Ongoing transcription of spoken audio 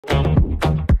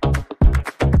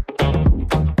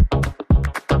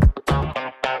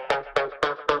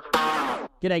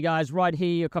G'day guys, right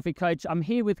here, your coffee coach. I'm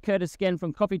here with Curtis again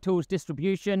from Coffee Tools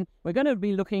Distribution. We're going to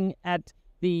be looking at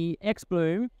the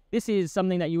Xbloom. This is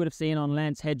something that you would have seen on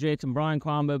Lance Hedrick and Brian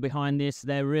Kwamba behind this.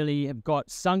 They really have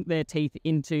sunk their teeth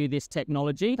into this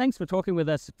technology. Thanks for talking with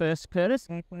us first, Curtis.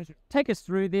 My pleasure. Take us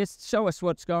through this. Show us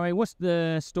what's going. What's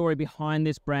the story behind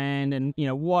this brand, and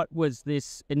what was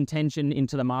this intention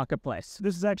into the marketplace?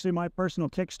 This is actually my personal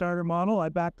Kickstarter model. I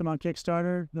backed them on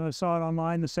Kickstarter. Saw it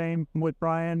online, the same with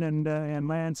Brian and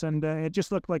Lance, and it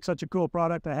just looked like such a cool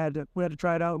product. We had to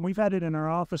try it out, and we've had it in our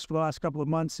office for the last couple of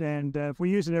months, and we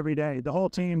use it every day. The whole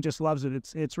team just loves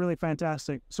it. It's really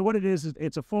fantastic. So what it is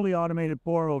it's a fully automated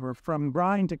pour over from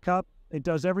grind to cup. It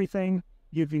does everything.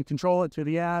 You can control it through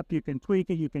the app. You can tweak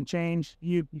it. You can change.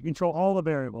 You control all the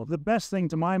variables. The best thing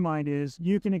to my mind is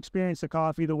you can experience the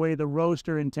coffee the way the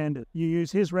roaster intended. You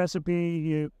use his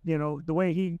recipe. You know the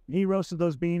way he roasted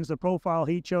those beans, the profile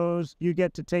he chose. You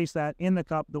get to taste that in the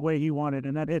cup the way he wanted,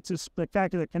 and that it's a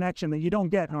spectacular connection that you don't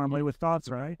get normally with thoughts,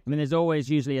 right? I mean, there's always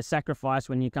usually a sacrifice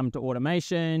when you come to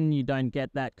automation. You don't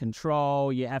get that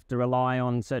control. You have to rely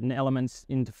on certain elements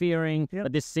interfering. Yep.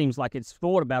 But this seems like it's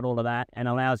thought about all of that and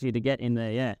allows you to get in there.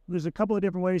 Yeah. There's a couple of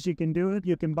different ways you can do it.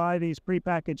 You can buy these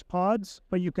prepackaged pods,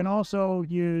 but you can also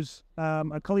use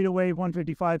a Kalita Wave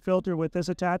 155 filter with this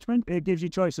attachment. It gives you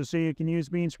choices. So you can use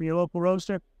beans from your local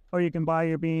roaster, or you can buy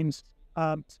your beans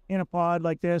in a pod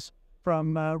like this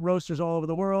from roasters all over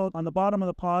the world. On the bottom of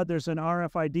the pod, there's an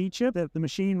RFID chip that the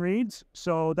machine reads.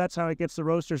 So that's how it gets the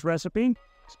roaster's recipe.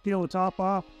 Just peel the top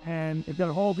off, and it's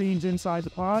got whole beans inside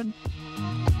the pod.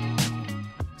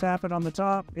 Tap it on the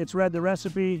top. It's read the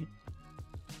recipe.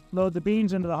 Load the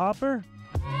beans into the hopper.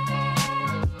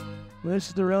 This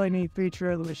is the really neat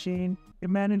feature of the machine. It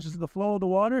manages the flow of the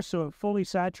water, so it fully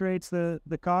saturates the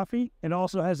coffee. It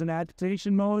also has an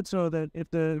agitation mode, so that if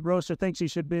the roaster thinks he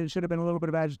should have been a little bit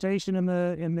of agitation in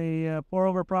the pour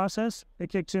over process, it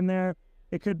kicks in there.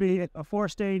 It could be a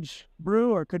 4-stage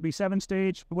brew, or it could be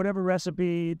 7-stage, whatever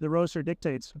recipe the roaster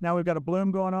dictates. Now we've got a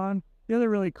bloom going on. The other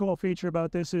really cool feature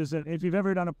about this is that if you've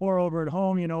ever done a pour over at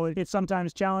home, it's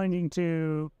sometimes challenging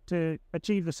to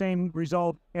achieve the same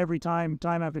result every time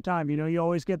after time. You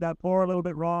always get that pour a little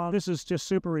bit wrong. This is just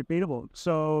super repeatable.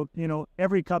 So,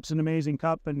 every cup's an amazing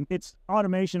cup, and it's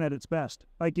automation at its best.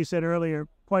 Like you said earlier,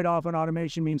 quite often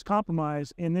automation means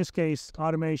compromise. In this case,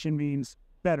 automation means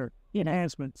better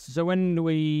enhancements. So when do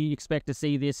we expect to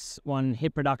see this one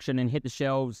hit production and hit the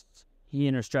shelves here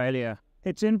in Australia?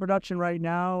 It's in production right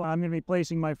now. I'm going to be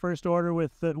placing my first order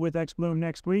with Xbloom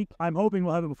next week. I'm hoping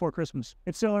we'll have it before Christmas.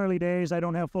 It's still early days. I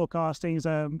don't have full costings.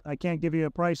 I can't give you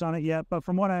a price on it yet, but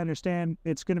from what I understand,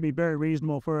 it's going to be very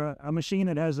reasonable for a machine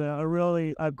that has a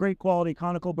really great quality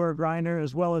conical burr grinder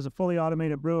as well as a fully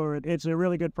automated brewer. It's a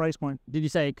really good price point. Did you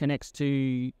say it connects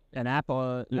to an app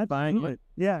or phone?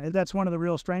 Yeah, that's one of the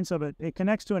real strengths of it. It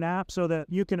connects to an app so that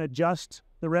you can adjust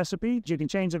the recipe. You can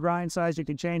change the grind size, you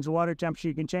can change the water temperature,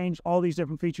 you can change all these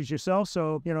different features yourself.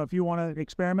 So, if you want to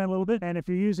experiment a little bit, and if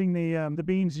you're using the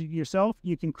beans yourself,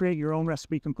 you can create your own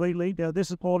recipe completely.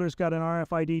 This holder's got an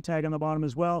RFID tag on the bottom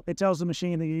as well. It tells the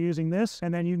machine that you're using this,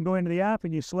 and then you can go into the app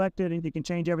and you select it and you can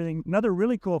change everything. Another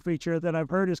really cool feature that I've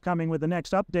heard is coming with the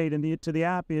next update to the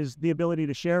app is the ability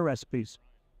to share recipes,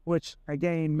 which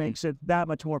again makes it that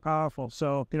much more powerful.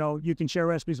 So, you can share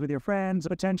recipes with your friends.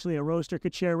 Potentially a roaster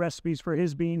could share recipes for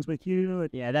his beans with you.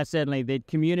 Yeah, that's certainly the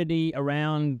community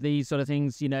around these sort of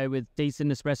things, with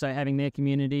Decent Espresso having their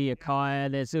community,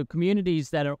 Akaya. There's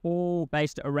communities that are all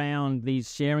based around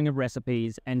these sharing of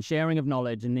recipes and sharing of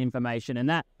knowledge and information. And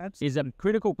that is a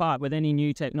critical part with any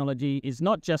new technology, is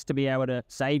not just to be able to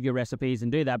save your recipes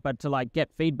and do that, but to get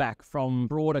feedback from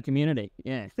broader community.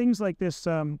 Yeah. Things like this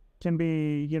can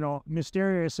be,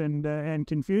 mysterious and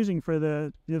confusing for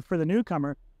the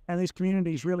newcomer. And these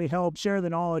communities really help share the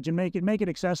knowledge and make it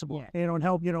accessible, and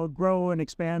help, grow and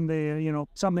expand the,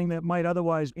 something that might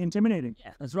otherwise be intimidating.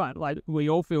 Yeah, that's right. Like, we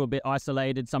all feel a bit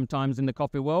isolated sometimes in the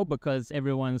coffee world because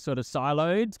everyone's sort of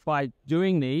siloed. By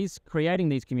creating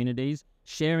these communities,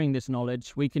 sharing this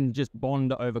knowledge, we can just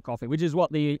bond over coffee, which is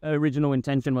what the original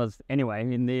intention was anyway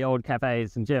in the old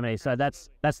cafes in Germany. So that's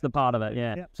the part of it,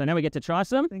 yeah. Yep. So now we get to try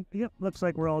some? Yep, looks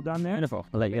like we're all done there. Beautiful.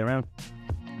 I'll let you get around.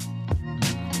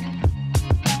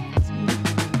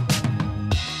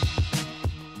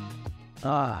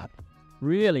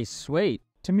 Really sweet.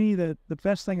 To me, the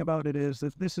best thing about it is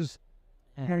that this is,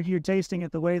 you're tasting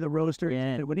it the way the roaster,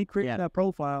 when he created that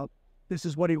profile, this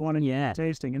is what he wanted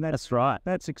tasting. And that's right.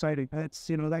 That's exciting. That's,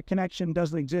 that connection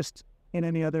doesn't exist in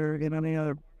any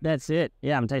other. That's it.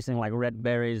 Yeah, I'm tasting like red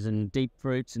berries and deep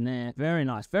fruits in there. Very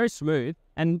nice, very smooth,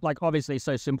 and like obviously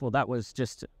so simple. That was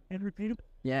just And repeatable.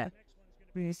 yeah, The next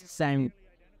one's going to be same.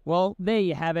 Well, there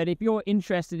you have it. If you're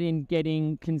interested in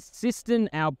getting consistent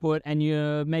output and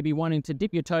you're maybe wanting to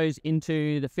dip your toes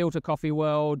into the filter coffee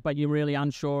world, but you're really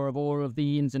unsure of all of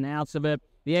the ins and outs of it,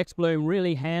 the Xbloom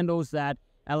really handles that,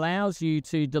 allows you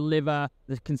to deliver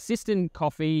the consistent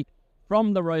coffee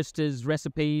from the roaster's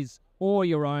recipes or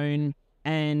your own,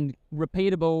 and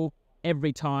repeatable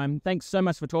every time. Thanks so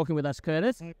much for talking with us,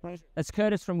 Curtis. My pleasure. That's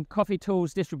Curtis from Coffee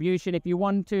Tools Distribution. If you're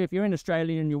in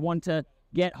Australia and you want to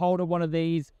get hold of one of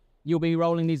these, you'll be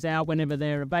rolling these out whenever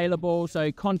they're available.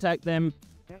 So contact them,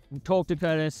 talk to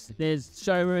Curtis. There's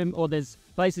showroom or there's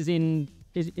places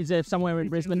is there somewhere in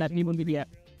Brisbane that people can be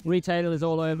retailers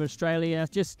all over Australia.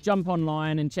 Just jump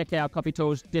online and check out Coffee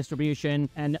Tools Distribution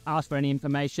and ask for any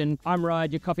information. I'm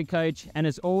Ryan, your coffee coach, and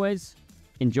as always,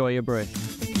 enjoy your brew.